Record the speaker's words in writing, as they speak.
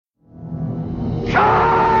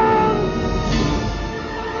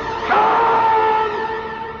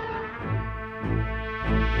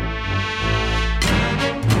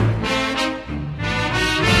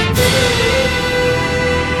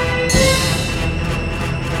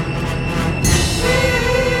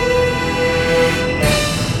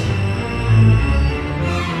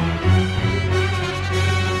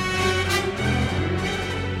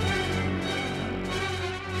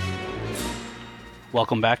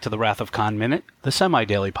Welcome back to the Wrath of Khan Minute, the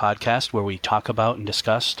semi-daily podcast where we talk about and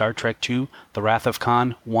discuss Star Trek II, The Wrath of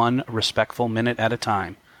Khan, one respectful minute at a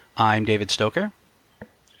time. I'm David Stoker.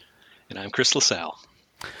 And I'm Chris LaSalle.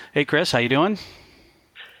 Hey, Chris, how you doing?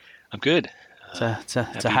 I'm good. It's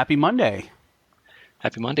a happy Monday.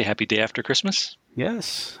 Happy Monday. Happy day after Christmas.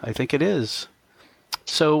 Yes, I think it is.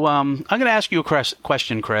 So I'm going to ask you a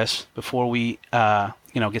question, Chris, before we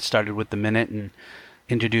get started with the minute and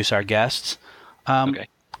introduce our guests. Okay.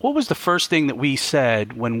 What was the first thing that we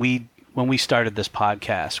said when we started this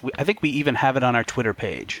podcast? I think we even have it on our Twitter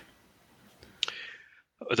page.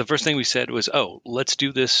 The first thing we said was, let's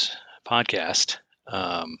do this podcast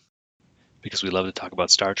because we love to talk about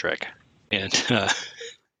Star Trek. And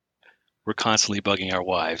we're constantly bugging our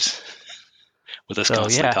wives with us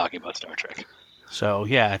constantly talking about Star Trek. So,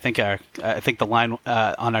 I think the line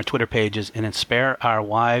on our Twitter page is, and spare our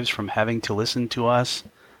wives from having to listen to us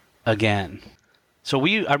again. So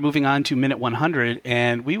we are moving on to minute 100,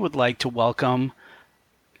 and we would like to welcome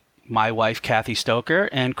my wife, Kathy Stoker,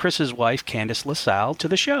 and Chris's wife, Candice LaSalle, to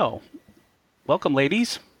the show. Welcome,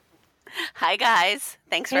 ladies. Hi, guys.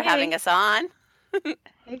 Thanks for having us on.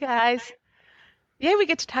 Hey, guys. Yeah, we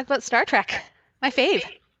get to talk about Star Trek. My fave.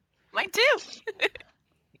 Mine too.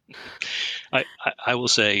 I will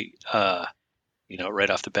say, right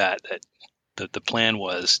off the bat, that the plan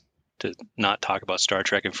was to not talk about Star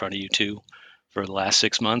Trek in front of you two for the last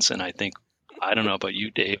 6 months, and I don't know about you,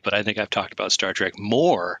 Dave, but I think I've talked about Star Trek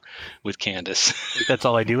more with Candice. That's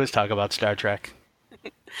all I do is talk about Star Trek.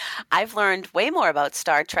 I've learned way more about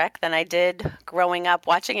Star Trek than I did growing up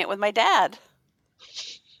watching it with my dad.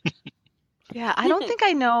 Yeah, I don't think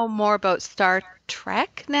I know more about Star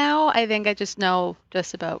Trek now. I think I just know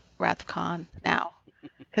just about Wrath of Khan now.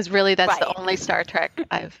 Because really, that's the only Star Trek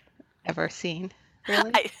I've ever seen.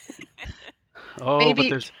 Really? Maybe, but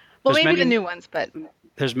there's maybe the new ones, but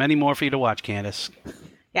there's many more for you to watch, Candice.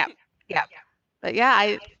 Yeah. But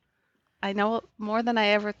yeah, I know more than I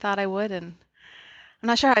ever thought I would, and I'm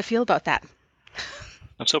not sure how I feel about that.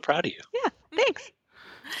 I'm so proud of you. Yeah, thanks.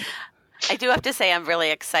 I do have to say I'm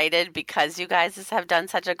really excited because you guys have done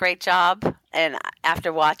such a great job, and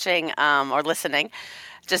after watching or listening,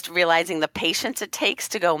 just realizing the patience it takes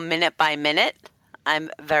to go minute by minute,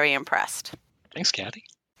 I'm very impressed. Thanks, Kathy.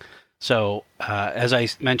 So, as I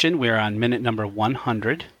mentioned, we're on minute number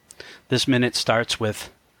 100. This minute starts with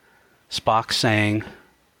Spock saying,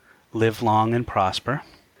 "Live long and prosper,"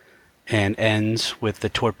 and ends with the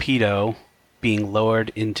torpedo being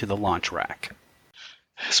lowered into the launch rack.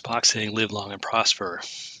 Spock saying, "Live long and prosper,"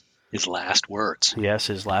 his last words. Yes,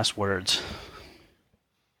 his last words.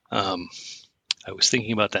 I was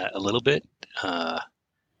thinking about that a little bit. Are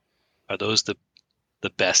those the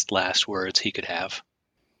best last words he could have?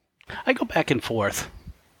 I go back and forth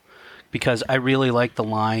because I really like the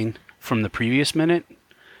line from the previous minute.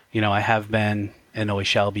 I have been and always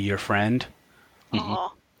shall be your friend.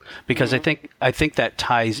 Mm-hmm. Because I think that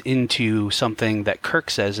ties into something that Kirk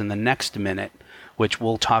says in the next minute, which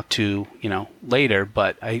we'll talk to, later,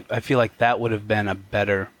 but I feel like that would have been a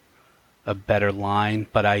better line,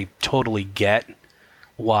 but I totally get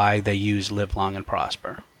why they use "live long and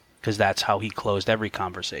prosper," because that's how he closed every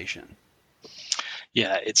conversation.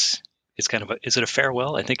 Yeah, it's kind of is it a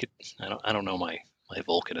farewell? I think I don't know my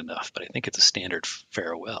Vulcan enough, but I think it's a standard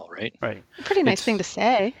farewell, right? Right. Pretty nice thing to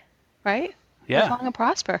say, right? Yeah. Live long and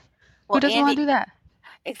prosper. Well, Who doesn't want to do that?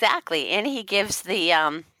 Exactly, and he gives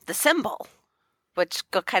the symbol, which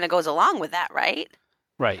kind of goes along with that, right?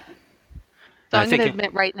 Right. So I'm going to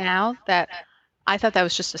admit right now that I thought that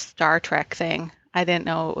was just a Star Trek thing. I didn't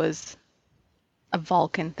know it was a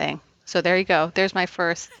Vulcan thing. So there you go. There's my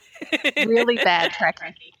first really bad Trek.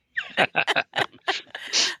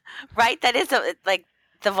 Right? That is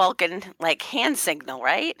the Vulcan hand signal,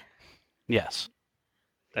 right? Yes.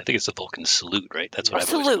 I think it's a Vulcan salute, right? That's what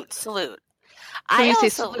Salute. When you say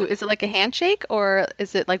salute, is it like a handshake or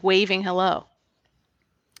is it like waving hello?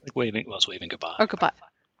 Like waving, it's waving goodbye. Or goodbye.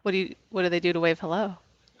 What do they do to wave hello?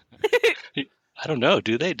 I don't know.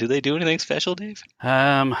 Do they do anything special, Dave?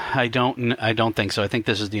 I don't think so. I think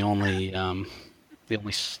this is the only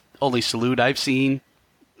salute I've seen.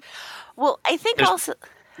 Well, I think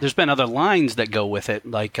there's been other lines that go with it.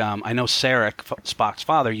 Like I know Sarek, Spock's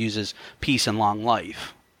father, uses "peace and long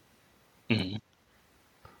life,"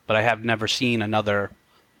 but I have never seen another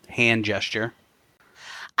hand gesture.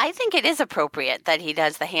 I think it is appropriate that he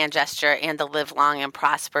does the hand gesture and the "live long and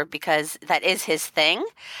prosper" because that is his thing.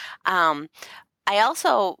 I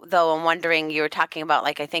also, though, am wondering, you were talking about,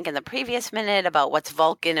 I think in the previous minute, about what's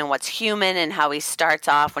Vulcan and what's human and how he starts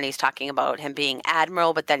off when he's talking about him being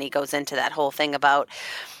admiral, but then he goes into that whole thing about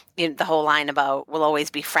the whole line about we'll always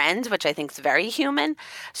be friends, which I think is very human.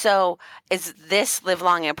 So is this live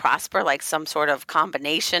long and prosper like some sort of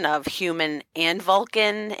combination of human and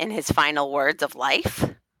Vulcan in his final words of life?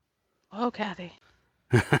 Oh, Kathy.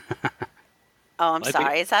 Oh, I'm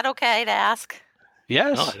sorry. Is that okay to ask?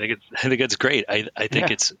 Yes. No, I think it's great. I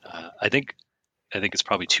think it's I think it's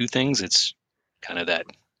probably two things. It's kind of that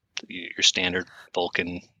your standard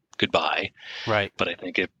Vulcan goodbye, right? But I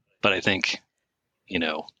think it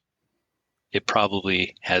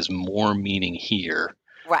probably has more meaning here,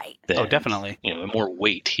 right? Than, definitely. More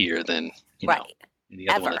weight here than know in the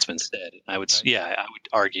other one that's been said. I would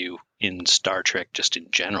argue in Star Trek just in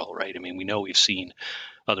general, right? I mean, we know we've seen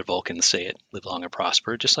other Vulcans say it, live long and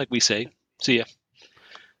prosper, just like we say, see ya.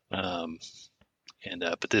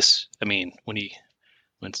 But this, I mean, when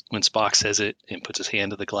Spock says it and puts his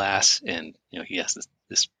hand to the glass, and he has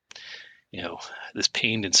this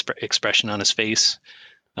pained expression on his face.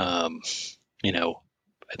 I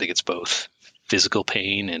think it's both physical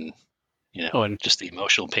pain and and just the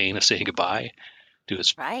emotional pain of saying goodbye to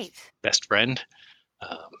his best friend.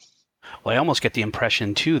 Well, I almost get the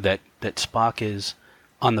impression too that Spock is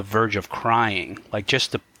on the verge of crying, like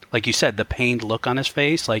you said, the pained look on his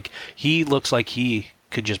face. Like he looks like he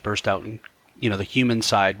could just burst out, and the human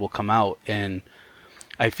side will come out. And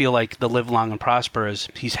I feel like the live long and prosper is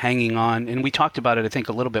he's hanging on, and we talked about it, I think,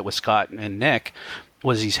 a little bit with Scott and Nick,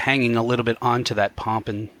 was he's hanging a little bit onto that pomp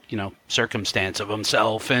and circumstance of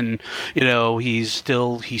himself, and he's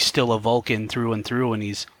still a Vulcan through and through,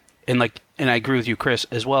 and I agree with you, Chris,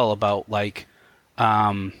 as well about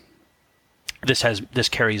this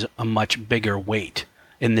carries a much bigger weight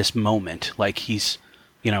in this moment. Like he's,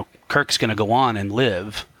 Kirk's going to go on and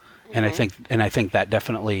live, and I think that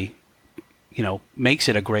definitely, makes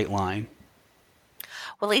it a great line.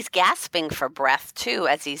 Well, he's gasping for breath, too,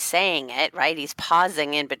 as he's saying it, right? He's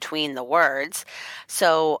pausing in between the words.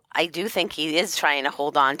 So I do think he is trying to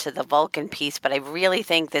hold on to the Vulcan piece, but I really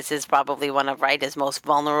think this is probably one of his most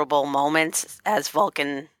vulnerable moments as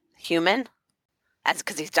Vulcan human,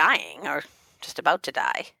 because he's dying or just about to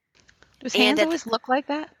die. Does hands always look like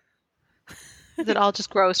that? Is it all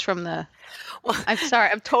just gross from the... I'm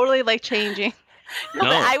sorry, I'm totally changing. No,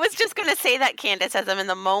 but I was just going to say that, Candace, as I'm in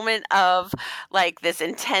the moment of this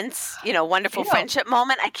intense, wonderful friendship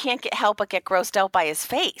moment, I can't help but get grossed out by his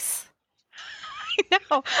face. I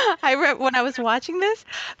know. When I was watching this,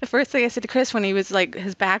 the first thing I said to Chris when he was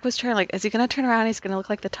his back was turned, is he going to turn around and he's going to look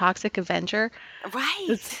like the Toxic Avenger?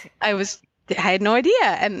 Right. I had no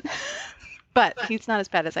idea, but he's not as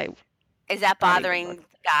bad as I. Is that bothering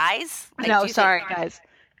guys? No, sorry, guys,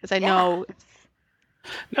 because I know.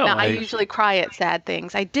 No, I usually cry at sad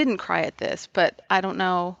things. I didn't cry at this, but I don't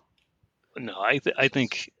know. No, I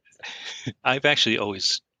think I've actually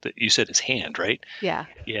always. You said his hand, right? Yeah.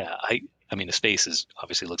 Yeah, I mean, his face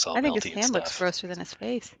obviously looks all melty. I think his and hand stuff. looks grosser than his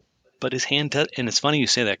face. But his hand does, and it's funny you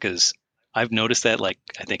say that because I've noticed that. I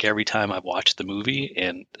think every time I've watched the movie,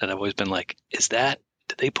 and I've always been like, did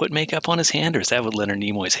they put makeup on his hand, or is that what Leonard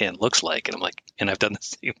Nimoy's hand looks like? And I'm like, and I've done the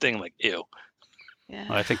same thing. I'm like, ew. Yeah.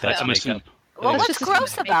 Well, I think that's makeup. Well, what's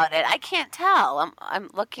gross about it? I can't tell.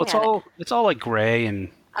 I'm looking at it. It's all gray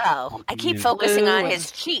and... Oh, I keep focusing on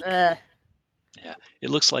his cheek. Yeah,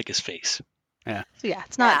 it looks like his face. Yeah. So yeah,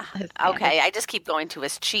 it's not his hand. Okay, I just keep going to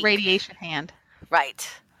his cheek. Radiation hand. Right.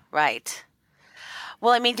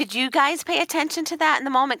 Well, I mean, did you guys pay attention to that in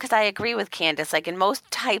the moment? Because I agree with Candace. In most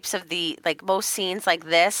types of most scenes like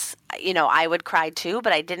this, I would cry too,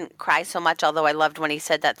 but I didn't cry so much, although I loved when he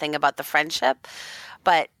said that thing about the friendship.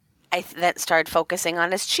 But I then started focusing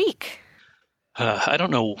on his cheek. I don't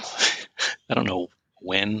know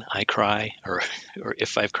when I cry or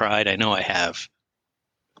if I've cried. I know I have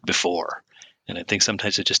before, and I think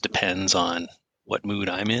sometimes it just depends on what mood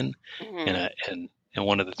I'm in. Mm-hmm. And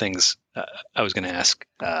one of the things I was going to ask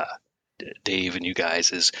Dave and you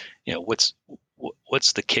guys is, what's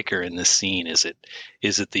the kicker in this scene? Is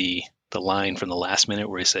it the line from the last minute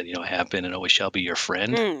where he said, I have been and always shall be your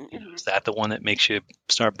friend? Mm-hmm. Is that the one that makes you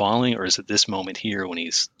start bawling, or is it this moment here when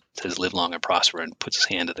he says live long and prosper and puts his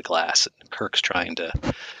hand to the glass and Kirk's trying to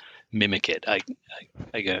mimic it? I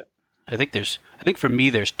think for me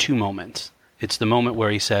there's two moments. It's the moment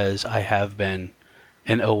where he says, I have been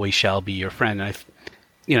and always shall be your friend. And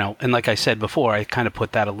and like I said before, I kind of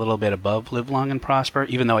put that a little bit above live long and prosper,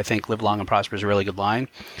 even though I think live long and prosper is a really good line.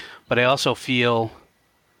 But I also feel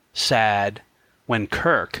sad when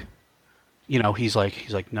Kirk, he's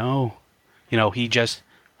like, no, he just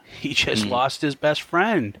lost his best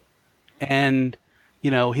friend and,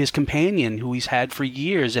 his companion who he's had for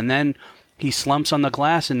years. And then he slumps on the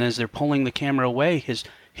glass, and as they're pulling the camera away,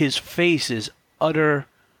 his face is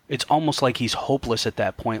it's almost like he's hopeless at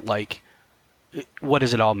that point. Like, what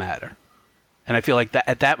does it all matter? And I feel like that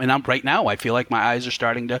at that, and right now, I feel like my eyes are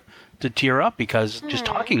starting to tear up because just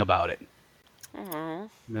talking about it. And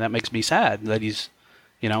that makes me sad that he's,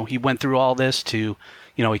 he went through all this to,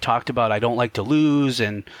 he talked about, I don't like to lose,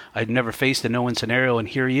 and I'd never faced a no-win scenario, and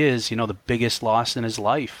here he is, the biggest loss in his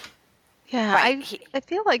life. Yeah, right. I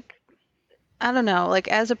feel like, I don't know, like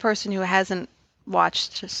as a person who hasn't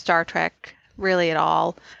watched Star Trek really at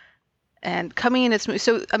all, and coming in,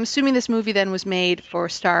 so I'm assuming this movie then was made for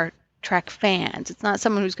Star Trek fans. It's not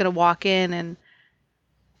someone who's going to walk in and,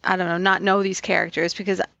 I don't know, not know these characters,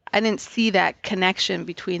 because I didn't see that connection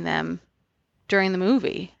between them during the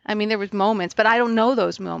movie. I mean, there was moments, but I don't know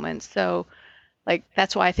those moments. So, like,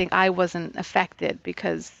 that's why I think I wasn't affected,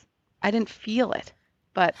 because I didn't feel it.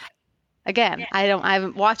 But again, I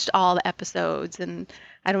haven't watched all the episodes, and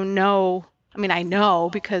I don't know. I mean, I know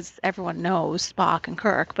because everyone knows Spock and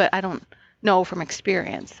Kirk, but I don't know from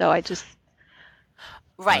experience. So I just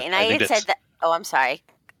right. And I had said that. Oh, I'm sorry.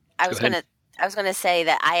 I was going to say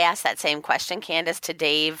that I asked that same question, Candace, to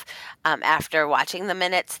Dave after watching the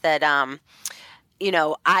minutes. That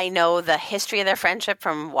I know the history of their friendship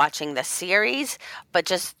from watching the series, but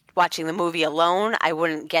just watching the movie alone, I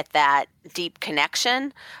wouldn't get that deep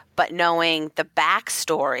connection. But knowing the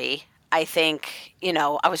backstory, I think,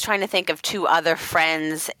 I was trying to think of two other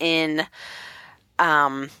friends in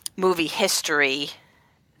movie history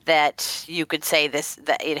that you could say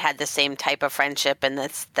that it had the same type of friendship, and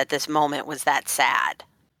that this moment was that sad.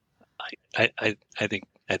 I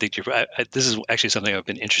think you're right. This is actually something I've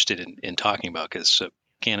been interested in talking about, because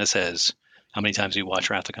Candace has, how many times have you watched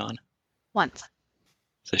Wrath of Khan? Once.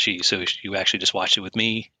 So you actually just watched it with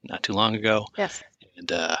me not too long ago. Yes. And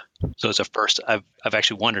so it's a first. I've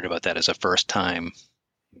actually wondered about that as a first time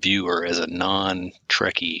viewer, as a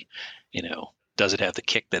non-Trekkie. Does it have the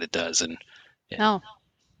kick that it does? And no,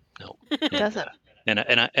 it doesn't.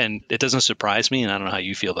 And it doesn't surprise me. And I don't know how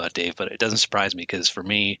you feel about it, Dave, but it doesn't surprise me, because for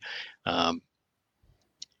me,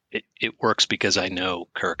 it works because I know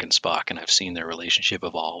Kirk and Spock, and I've seen their relationship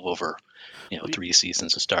evolve over 3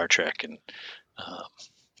 seasons of Star Trek, and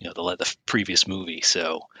the previous movie.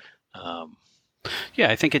 So. Yeah,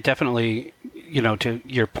 I think it definitely, to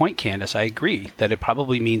your point, Candace, I agree that it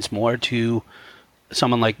probably means more to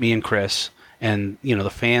someone like me and Chris and, the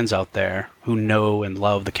fans out there who know and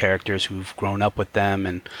love the characters, who've grown up with them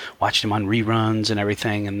and watched them on reruns and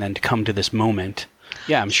everything, and then to come to this moment.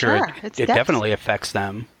 Yeah, I'm sure it definitely affects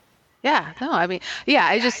them. Yeah, no, I mean,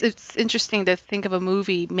 yeah, it's interesting to think of a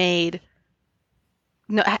movie made,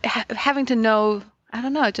 having to know, I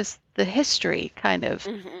don't know, just the history kind of.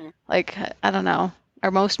 Mm-hmm. Like, I don't know,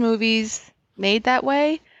 are most movies made that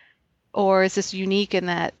way? Or is this unique in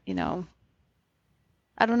that,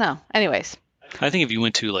 I don't know. Anyways. I think if you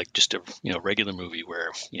went to like just a regular movie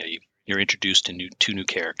where, you're introduced to two new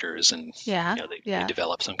characters, and they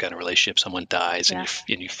develop some kind of relationship, someone dies, and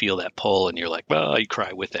you feel that pull, and you're like, well, you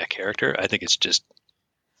cry with that character. I think it's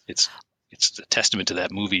a testament to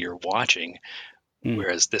that movie you're watching.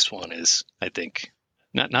 Whereas this one is, I think,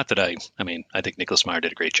 not that I think Nicholas Meyer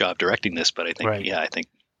did a great job directing this, but I think,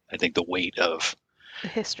 I think the weight of the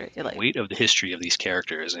history, the history of these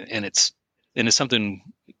characters, and it's something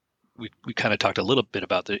we kind of talked a little bit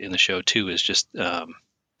about in the show too, is just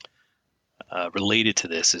related to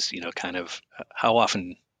this is, kind of how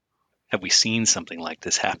often have we seen something like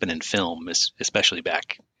this happen in film, especially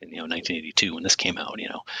back in 1982 when this came out,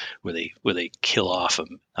 where they kill off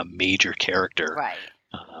a major character, right?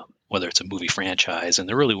 Whether it's a movie franchise, and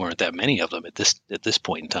there really weren't that many of them at this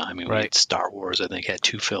point in time. I mean, Star Wars, I think, had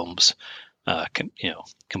 2 films,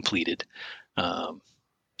 completed,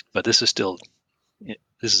 but this is still,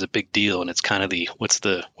 this is a big deal, and it's kind of what's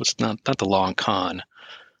not the long con,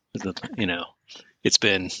 it's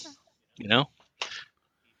been,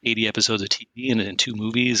 80 episodes of TV and 2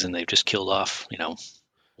 movies, and they've just killed off,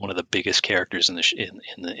 one of the biggest characters in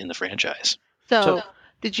the franchise. So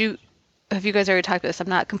have you guys already talked about this? I'm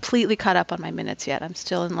not completely caught up on my minutes yet. I'm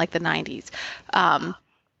still in like the 90s.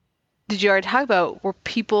 Did you already talk about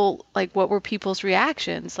what were people's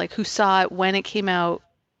reactions? Like, who saw it when it came out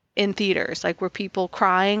in theaters? Like, were people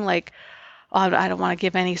crying? Like, I don't want to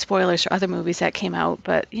give any spoilers for other movies that came out,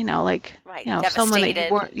 but someone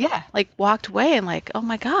that walked away and like, oh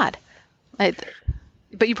my God. But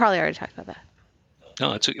you probably already talked about that.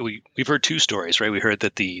 No, we've heard 2 stories, right? We heard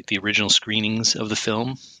that the original screenings of the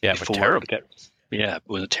film, were terrible. It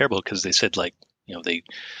was terrible because they said, like, the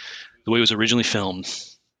way it was originally filmed,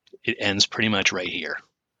 it ends pretty much right here.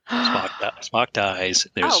 Spock dies.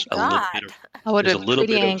 There's a little bit of, I would have been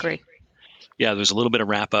pretty angry. There's a little bit of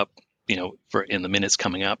wrap up for in the minutes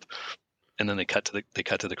coming up, and then they cut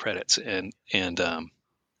to the credits, and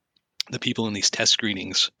the people in these test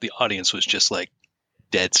screenings, the audience was just like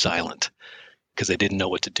dead silent because they didn't know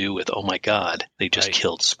what to do with, oh my God, they just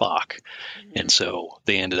killed Spock. Mm-hmm. And so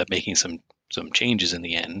they ended up making some changes in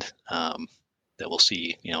the end that we'll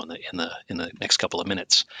see, in the next couple of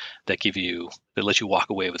minutes that let you walk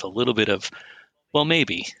away with a little bit of, well,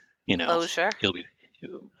 maybe, closure. He'll be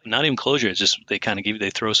not even closure. It's just they kind of they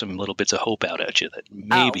throw some little bits of hope out at you that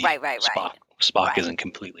maybe Spock isn't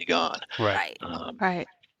completely gone. Right. Right.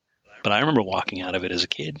 But I remember walking out of it as a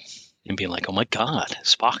kid and being like, oh my God,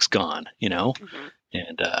 Spock's gone, Mm-hmm.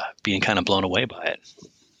 and being kind of blown away by it.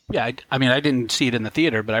 Yeah, I mean, I didn't see it in the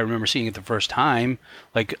theater, but I remember seeing it the first time.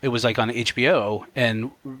 Like, it was like on HBO,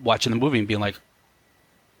 and watching the movie and being like,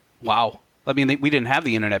 wow. I mean, we didn't have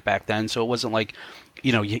the internet back then, so it wasn't like,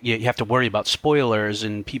 you have to worry about spoilers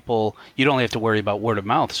and people. You'd only have to worry about word of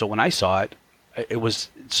mouth. So when I saw it, it was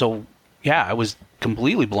I was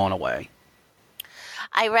completely blown away.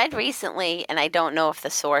 I read recently, and I don't know if the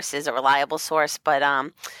source is a reliable source, but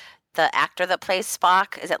the actor that plays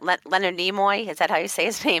Spock, is it Leonard Nimoy? Is that how you say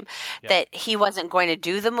his name? Yep. That he wasn't going to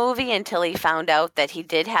do the movie until he found out that he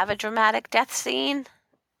did have a dramatic death scene.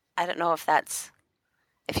 I don't know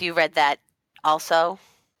if you read that also.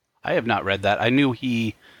 I have not read that. I knew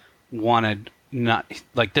he wanted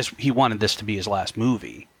he wanted this to be his last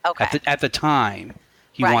movie. Okay. At the time,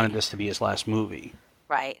 he wanted this to be his last movie.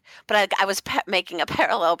 Right. But I was making a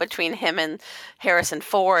parallel between him and Harrison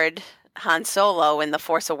Ford, Han Solo in The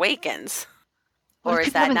Force Awakens. Or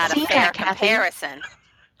is that not a fair comparison?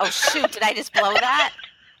 Oh, shoot. Did I just blow that?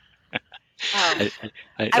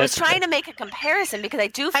 I was trying to make a comparison because I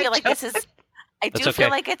do feel like this is... I do feel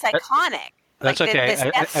like it's iconic. That's okay. This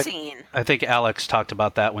death scene. I think Alex talked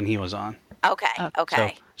about that when he was on.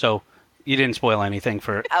 Okay. So you didn't spoil anything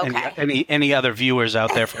for any other viewers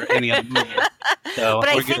out there for any other movie. So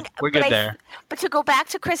we're good there. But to go back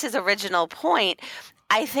to Chris's original point,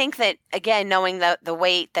 I think that, again, knowing the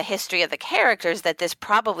weight, the history of the characters, that this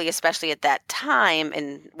probably, especially at that time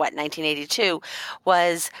in, 1982,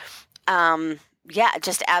 was,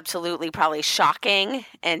 just absolutely probably shocking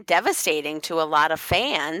and devastating to a lot of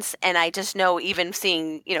fans. And I just know even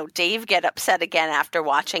seeing, Dave get upset again after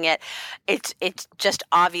watching it, it's just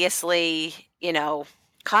obviously,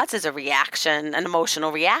 causes a reaction, an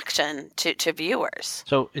emotional reaction to viewers.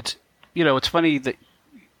 So it's funny that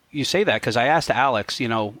you say that because I asked Alex,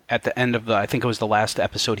 at the end of I think it was the last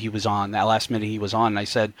episode he was on, that last minute he was on, and I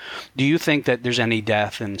said, do you think that there's any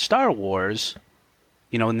death in Star Wars,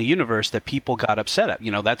 in the universe that people got upset at?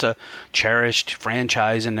 That's a cherished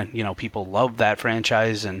franchise and, people love that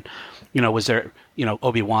franchise. And, was there,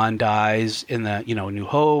 Obi-Wan dies in the, New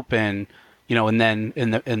Hope and, and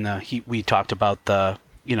then we talked about the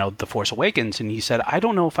Force Awakens, and he said, I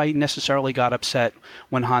don't know if I necessarily got upset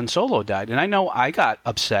when Han Solo died. And I know I got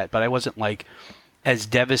upset, but I wasn't like as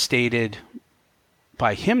devastated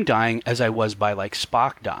by him dying as I was by like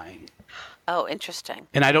Spock dying. Oh, interesting.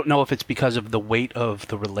 And I don't know if it's because of the weight of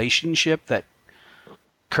the relationship that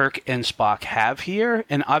Kirk and Spock have here.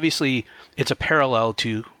 And obviously it's a parallel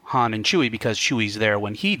to Han and Chewie because Chewie's there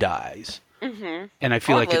when he dies. Mm-hmm. And I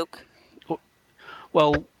feel like Luke.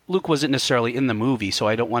 Luke wasn't necessarily in the movie, so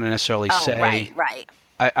I don't want to necessarily say... Right.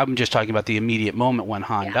 I'm just talking about the immediate moment when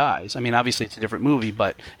Han dies. I mean, obviously it's a different movie,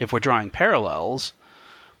 but if we're drawing parallels,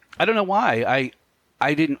 I don't know why.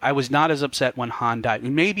 I was not as upset when Han died.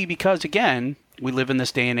 Maybe because, again, we live in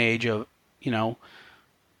this day and age of,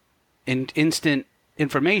 instant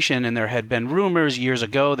information, and there had been rumors years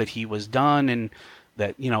ago that he was done, and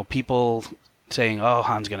that, people saying, oh,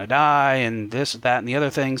 Han's going to die, and this, that, and the other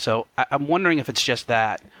thing. So I'm wondering if it's just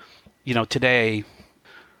that, today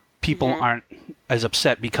people aren't as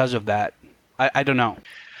upset because of that. I don't know.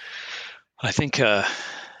 I think, I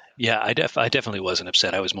definitely wasn't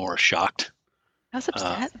upset. I was more shocked. I was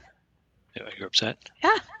upset. You're upset?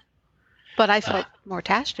 Yeah. But I felt more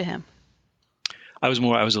attached to him. I was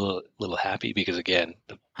a little happy because, again,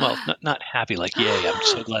 not happy like, yay, I'm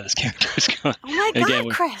so glad this character is gone. Oh my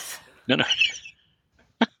God, Chris. No.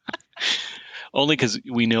 Only because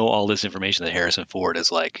we know all this information that Harrison Ford is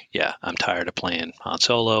like, yeah, I'm tired of playing Han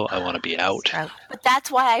Solo. I want to be out. But that's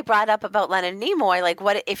why I brought up about Leonard Nimoy. Like,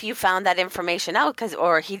 what if you found that information out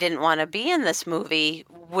or he didn't want to be in this movie?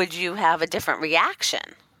 Would you have a different reaction?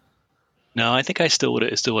 No, I think it still would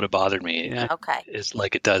have bothered me. Yeah. Okay. It's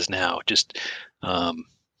like it does now. Just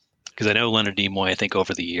because I know Leonard Nimoy, I think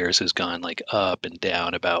over the years has gone like up and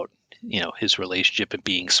down about his relationship and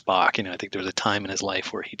being Spock. I think there was a time in his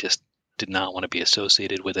life where he just did not want to be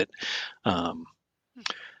associated with it.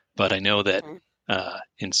 But I know that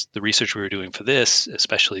in the research we were doing for this,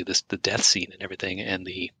 especially the death scene and everything, and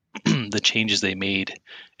the the changes they made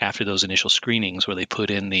after those initial screenings, where they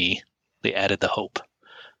added the hope.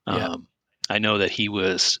 Yeah. I know that he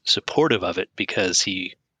was supportive of it because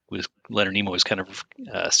Leonard Nimoy was kind of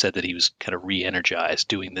said that he was kind of re-energized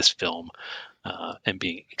doing this film and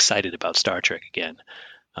being excited about Star Trek again.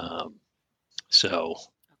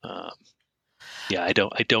 Yeah, I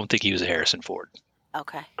don't think he was a Harrison Ford.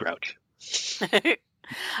 Okay. Grouch.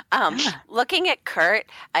 Looking at Kurt,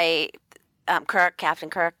 Captain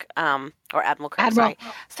Kirk, or Admiral Kirk. Admiral.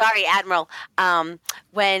 Sorry, Admiral.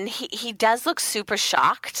 When he does look super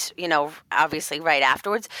shocked, obviously right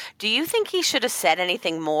afterwards. Do you think he should have said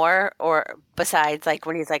anything more, or besides like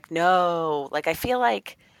when he's like, no? Like I feel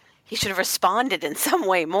like he should have responded in some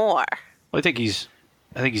way more. Well, I think he's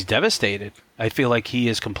devastated. I feel like he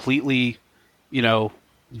is completely,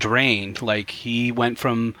 drained. Like he went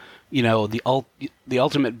from, the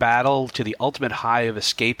ultimate battle to the ultimate high of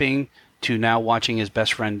escaping to now watching his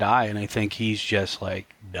best friend die, and I think he's just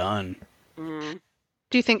like done. Mm.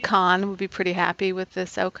 Do you think Khan would be pretty happy with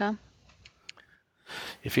this outcome?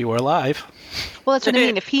 If he were alive. Well, that's what I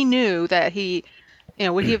mean. If he knew that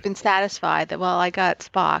would he have been satisfied that, well, I got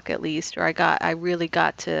Spock at least, or I really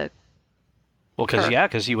got to. Well,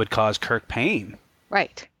 because he would cause Kirk pain.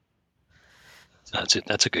 Right.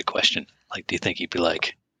 That's a good question. Like, do you think he'd be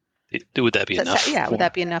like, would that be enough? Yeah, would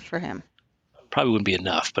that be enough for him? Probably wouldn't be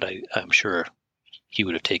enough, but I'm sure he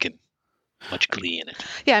would have taken much glee in it.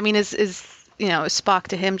 Yeah, I mean, is Spock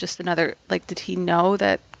to him just another, like, did he know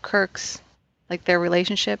that Kirk's, like, their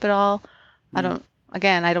relationship at all? I don't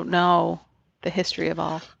know the history of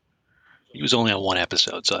all. He was only on one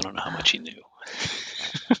episode, so I don't know how much he knew.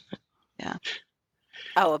 Yeah.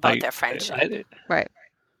 Oh, about their friendship. Right.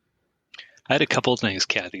 I had a couple of things,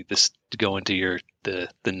 Kathy, this to go into the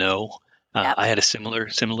no. Yep. I had a similar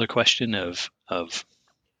question of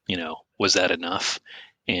was that enough?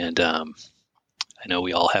 And I know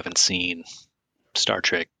we all haven't seen Star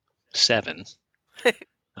Trek 7,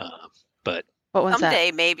 but what one's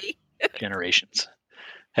someday that? Maybe. Generations.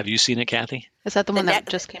 Have you seen it, Kathy? Is that the one that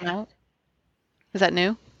just came out? Is that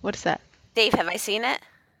new? What is that? Dave, have I seen it?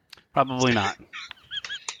 Probably not.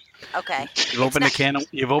 Okay. You've opened a can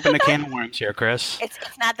of worms here, Chris. It's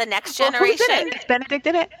not the Next Well, Generation. who's in it? Is Benedict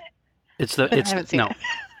in it? I haven't seen it.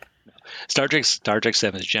 Star Trek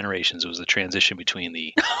 7's Generations was the transition between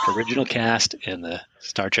the original cast and the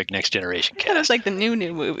Star Trek Next Generation cast. It was like the new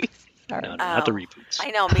movies. No, not the reboots.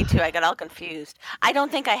 I know, me too. I got all confused. I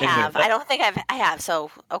don't think I have. I don't think I have.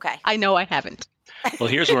 So okay. I know I haven't. Well,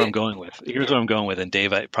 here's where I'm going with. And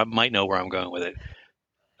Dave, I probably might know where I'm going with it.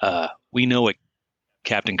 We know what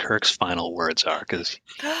Captain Kirk's final words are because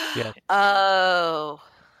Oh.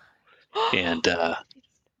 And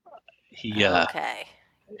he okay.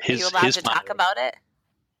 Are you allowed to talk about it?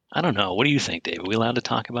 I don't know. What do you think, Dave? Are we allowed to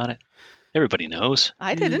talk about it? Everybody knows.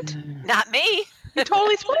 I didn't. Not me. You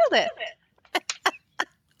totally spoiled it.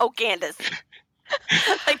 Oh, Candace.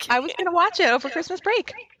 I was going to watch it over Christmas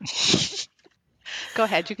break. Go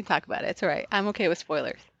ahead. You can talk about it. It's all right. I'm okay with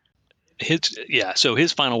spoilers. So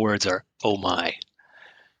his final words are, "Oh my."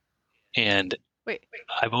 And wait.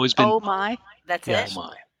 I've always been, "Oh my." That's it. "Oh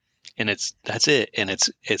my." And that's it. And it's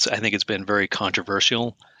I think it's been very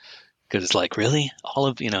controversial because it's like, really? All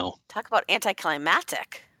of, Talk about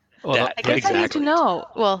anticlimactic. Well, I guess I need to know.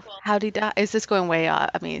 Well, how'd he die? Is this going way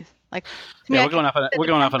off? I mean, like, we're going off on a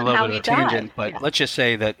little bit of a tangent, but yeah. Let's just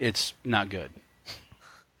say that it's not good.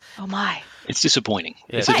 Oh my. It's disappointing.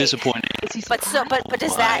 Yeah. It's a disappointing. But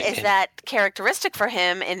is that characteristic for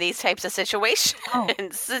him in these types of situations?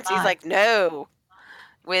 Since he's like, no,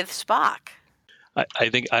 with Spock. I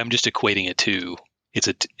think I'm just equating it to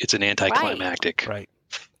it's an anticlimactic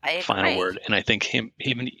final word, and I think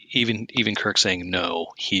even Kirk saying no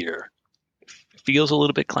here feels a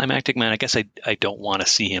little bit climactic. Man, I guess I don't want to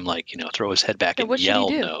see him throw his head back and yell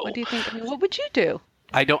no. What do you think? I mean, what would you do?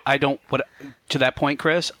 I don't. What to that point,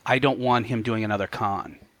 Chris? I don't want him doing another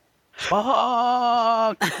con.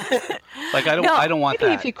 Fuck! Like I don't want maybe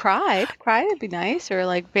that. If he cried would be nice, or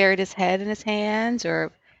like buried his head in his hands,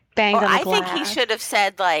 or banged on the glass. I think he should have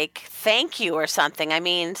said like thank you or something. I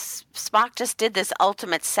mean, Spock just did this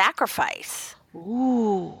ultimate sacrifice.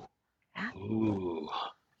 Ooh.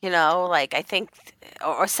 Like I think,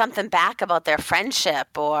 or something back about their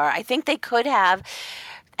friendship, or I think they could have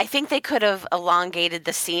elongated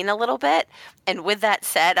the scene a little bit. And with that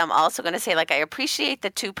said, I'm also going to say, like, I appreciate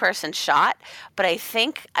the 2-person shot, but I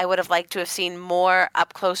think I would have liked to have seen more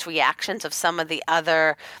up close reactions of some of the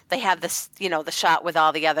other. They have this, the shot with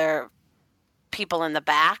all the other people in the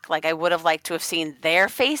back. Like, I would have liked to have seen their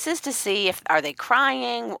faces to see if are they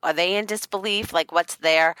crying, are they in disbelief, like what's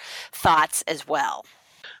their thoughts as well.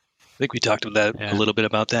 I think we talked about that a little bit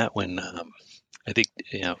about that when I think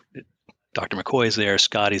Dr. McCoy's there,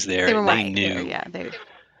 Scotty's there. They knew.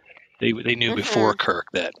 They knew before Kirk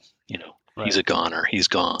that he's a goner, he's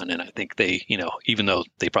gone, and I think they even though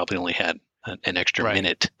they probably only had an extra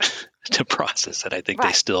minute to process it, I think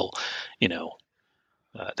they still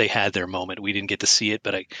they had their moment. We didn't get to see it,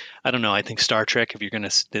 but I don't know. I think Star Trek, if you're going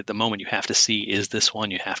to, the moment you have to see is this one.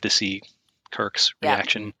 You have to see Kirk's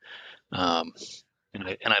reaction. And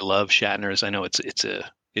I love Shatner's. I know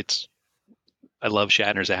I love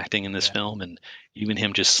Shatner's acting in this film, and even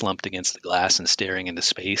him just slumped against the glass and staring into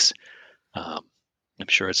space. I'm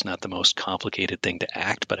sure it's not the most complicated thing to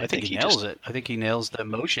act, but I think he nails it. I think he nails the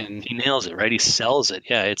emotion. He nails it, right? He sells it.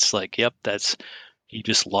 Yeah, it's like, yep, he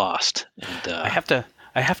just lost. And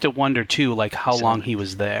I have to wonder too, like how long he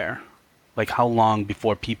was there, like how long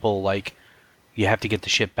before people like you have to get the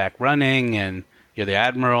ship back running, and you're the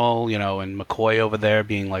admiral, and McCoy over there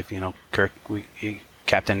being like, Kirk,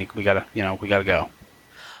 Captain, we gotta go.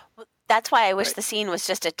 That's why I wish the scene was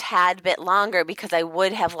just a tad bit longer, because I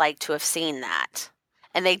would have liked to have seen that.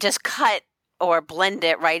 And they just cut or blend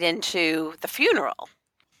it right into the funeral.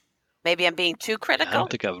 Maybe I'm being too critical. I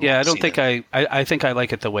don't think I think I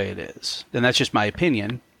like it the way it is. And that's just my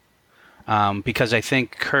opinion. Because I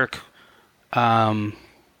think Kirk, in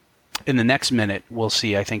the next minute, we'll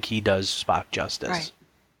see, I think he does Spock justice.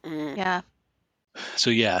 Right. Yeah.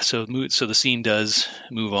 So the scene does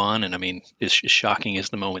move on, and I mean, as shocking as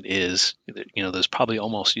the moment is, there's probably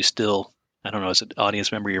almost I don't know, as an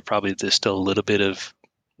audience member, there's still a little bit of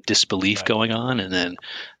disbelief going on, and then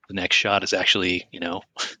the next shot is actually,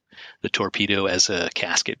 the torpedo as a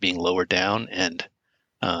casket being lowered down, and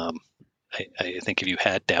I think if you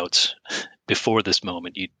had doubts before this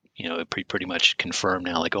moment, it pretty much confirmed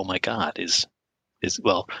now, like, oh my God, is this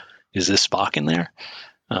Spock in there?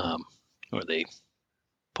 Or are they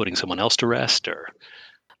putting someone else to rest? Or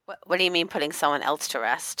what do you mean putting someone else to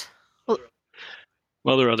rest?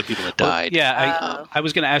 Well, there are other people that died. I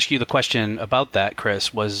was going to ask you the question about that,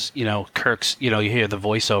 Chris, was, Kirk's, you hear the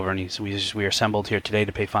voiceover, and we are assembled here today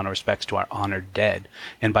to pay final respects to our honored dead.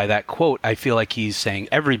 And by that quote, I feel like he's saying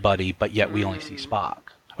everybody, but yet we only see Spock.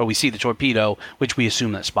 Or we see the torpedo, which we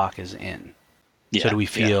assume that Spock is in. Yeah, so do we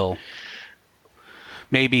feel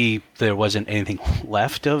maybe there wasn't anything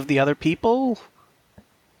left of the other people?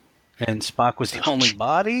 And Spock was the only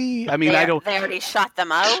body? I mean, they already shot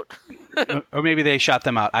them out? Or maybe they shot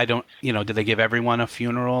them out. I don't, did they give everyone a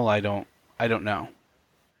funeral? I don't know.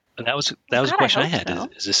 And that was a question I had. So.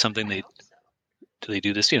 Is this something do they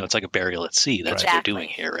do this? It's like a burial at sea. That's what they're doing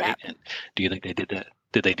here, right? Yep. And do you think they did that?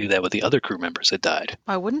 Did they do that with the other crew members that died?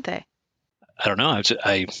 Why wouldn't they? I don't know.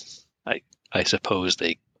 I suppose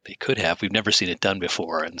they could have. We've never seen it done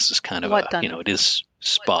before, and this is kind of it is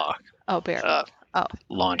Spock.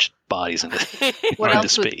 Launched bodies into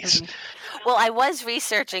space. Well, I was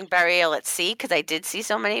researching Burial at Sea because I did see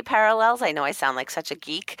so many parallels. I know I sound like such a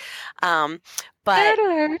geek, but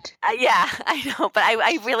yeah, I know. But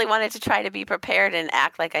I really wanted to try to be prepared and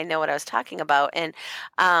act like I know what I was talking about. And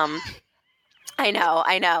I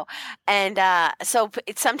know. And so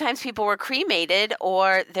sometimes people were cremated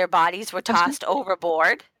or their bodies were tossed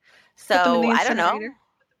overboard. So I don't know.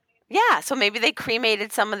 Yeah, so maybe they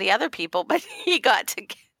cremated some of the other people, but he got to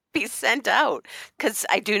be sent out, because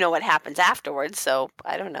I do know what happens afterwards, so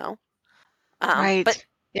I don't know. Right. But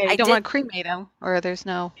you don't want to cremate him, or there's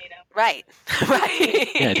no... Right.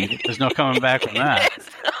 Yeah, there's no coming back from that.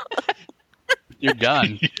 You're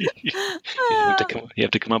done. You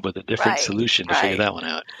have to come up with a different solution to figure that one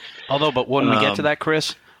out. Although, but when we get to that,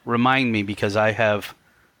 Chris, remind me, because I have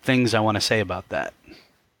things I want to say about that.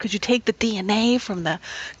 Could you take the DNA from the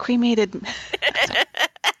cremated?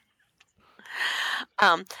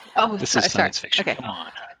 This is science fiction. Okay. Come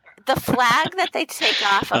on. The flag that they take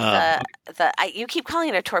off of you keep calling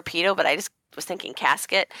it a torpedo, but I just was thinking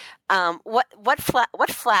casket. What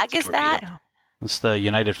flag is that? It's the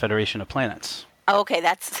United Federation of Planets. Oh, okay,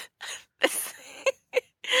 that's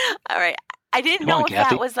all right. I didn't know if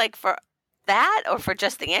that was like for that or for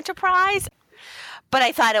just the Enterprise. But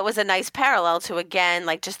I thought it was a nice parallel to, again,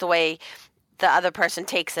 like just the way the other person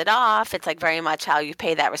takes it off. It's like very much how you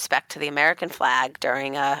pay that respect to the American flag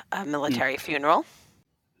during a military funeral.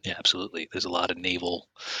 Yeah, absolutely. There's a lot of naval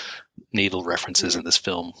references in this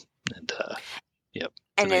film. And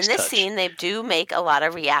And in this scene, they do make a lot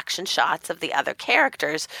of reaction shots of the other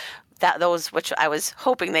characters, those which I was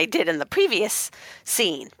hoping they did in the previous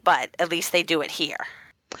scene, but at least they do it here.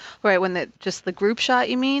 Right, when just the group shot,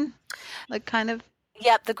 you mean? Like kind of?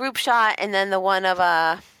 Yep, the group shot, and then the one of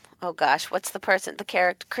oh gosh, what's the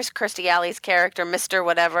character? Kirstie Alley's character, Mr.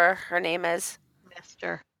 whatever her name is.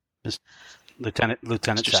 Mr. Lieutenant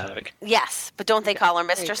Saavik. Yes, but don't they call her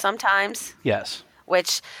Mr. sometimes? Yes.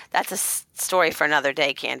 Which, that's a story for another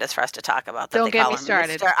day, Candace, for us to talk about. Don't get me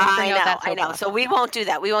started. I know. So we won't do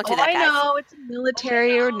that. We won't do that, guys. I know, it's a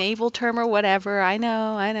military or naval term or whatever. I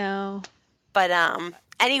know. But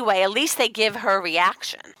anyway, at least they give her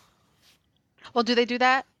reaction. Well, do they do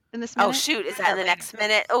that in this minute? Oh, shoot. Is that in the next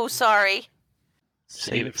minute? Oh, sorry.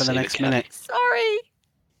 Save it for the next minute. Sorry.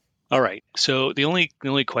 All right. So the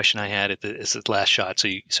only question I had is the last shot. So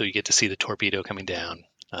you get to see the torpedo coming down.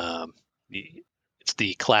 It's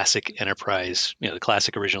the classic Enterprise, the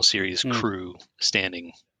classic original series crew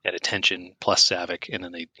standing at attention plus Saavik, and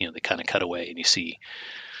then they kind of cut away, and you see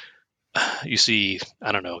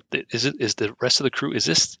I don't know, is the rest of the crew?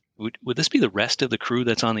 Would this be the rest of the crew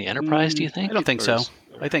that's on the Enterprise? Do you think? I don't think so.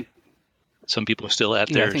 I think some people are still at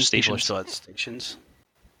their stations. People are still at stations.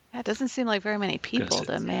 That doesn't seem like very many people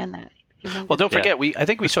to man that. Well, don't forget, I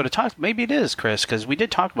think we sort of talked, maybe it is, Chris, because we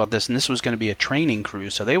did talk about this, and this was going to be a training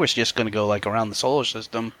crew, so they were just going to go like around the solar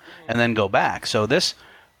system and then go back. So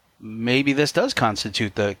maybe this does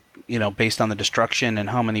constitute the, based on the destruction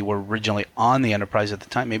and how many were originally on the Enterprise at the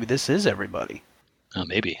time, maybe this is everybody.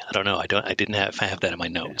 Maybe. I don't know. I didn't have that in my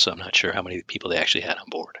notes, so I'm not sure how many people they actually had on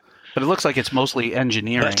board. But it looks like it's mostly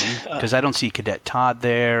engineering, because I don't see Cadet Todd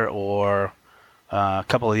there or a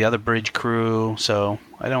couple of the other bridge crew, so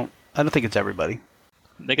I don't think it's everybody.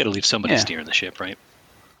 They got to leave somebody steering the ship, right?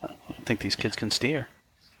 I don't think these kids can steer.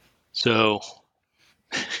 So,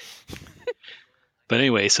 but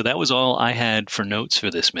anyway, so that was all I had for notes for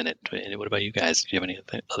this minute. What about you guys? Do you have any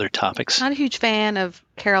other topics? Not a huge fan of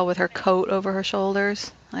Carol with her coat over her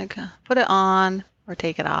shoulders. Like, put it on or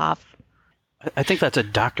take it off. I think that's a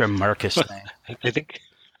Dr. Marcus thing. I think.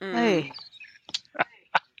 Hey.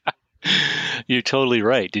 You're totally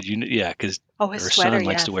right. Did you? Yeah, because her sweater, son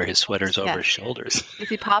likes to wear his sweaters over his shoulders. Does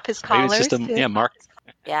he pop his collars? Mark.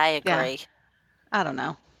 Yeah, I agree. Yeah. I don't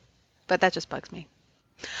know, but that just bugs me.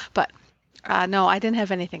 But no, I didn't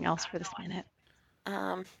have anything else for this minute.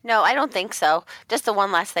 No, I don't think so. Just the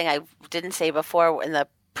one last thing I didn't say before in the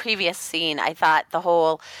previous scene, I thought the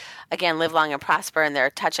whole, again, live long and prosper, and they're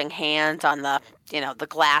touching hands on the, the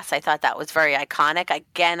glass. I thought that was very iconic.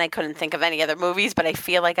 Again, I couldn't think of any other movies, but I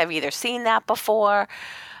feel like I've either seen that before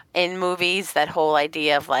in movies, that whole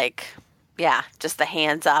idea of just the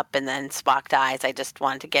hands up and then Spock dies. I just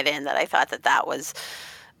wanted to get in that. I thought that was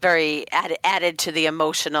very added to the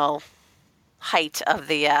emotional height of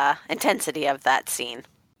the intensity of that scene.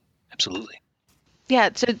 Absolutely. Yeah.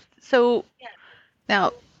 So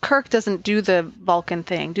now Kirk doesn't do the Vulcan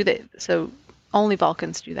thing, do they? So only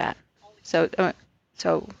Vulcans do that. So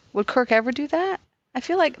would Kirk ever do that? I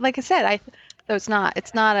feel like I said, it's not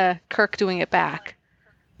a Kirk doing it back.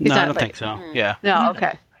 No, I don't think so. Yeah. No.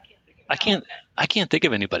 Okay. I can't think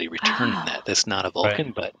of anybody returning that's not a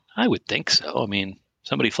Vulcan, but I would think so. I mean,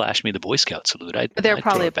 somebody flashed me the Boy Scout salute. They're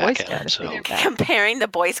probably a Boy Scout. Comparing the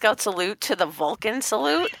Boy Scout salute to the Vulcan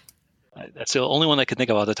salute? That's the only one I can think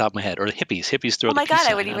of off the top of my head. Or the hippies. Hippies throw the peace sign. Oh my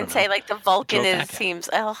God, I would even say the Vulcan seems,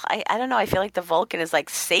 I don't know, I feel like the Vulcan is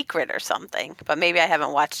sacred or something, but maybe I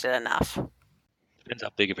haven't watched it enough. Depends how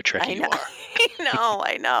big of a Trekkie you are.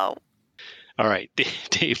 I know. All right.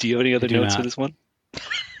 Dave, do you have any other notes for this one?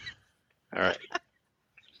 All right.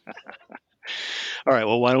 All right,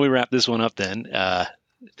 well, why don't we wrap this one up then?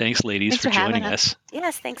 Thanks, ladies, for joining us.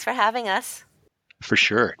 Yes, thanks for having us. For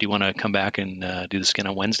sure. Do you want to come back and do this again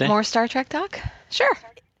on Wednesday? More Star Trek talk? Sure.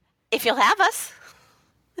 If you'll have us.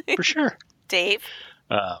 For sure. Dave.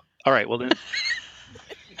 All right, well then.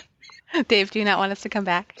 Dave, do you not want us to come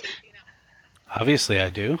back? Obviously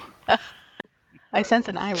I do. I sense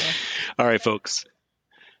an eye roll. All right, folks.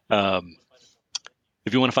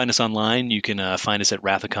 If you want to find us online, you can find us at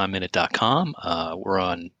wrathaconminute.com. We're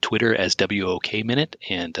on Twitter as WOK Minute,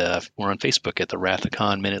 and we're on Facebook at the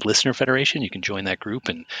Wrathacon Minute Listener Federation. You can join that group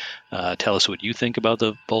and tell us what you think about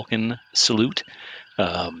the Vulcan salute.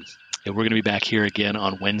 And we're going to be back here again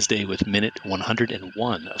on Wednesday with Minute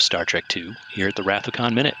 101 of Star Trek II here at the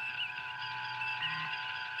Wrathacon Minute.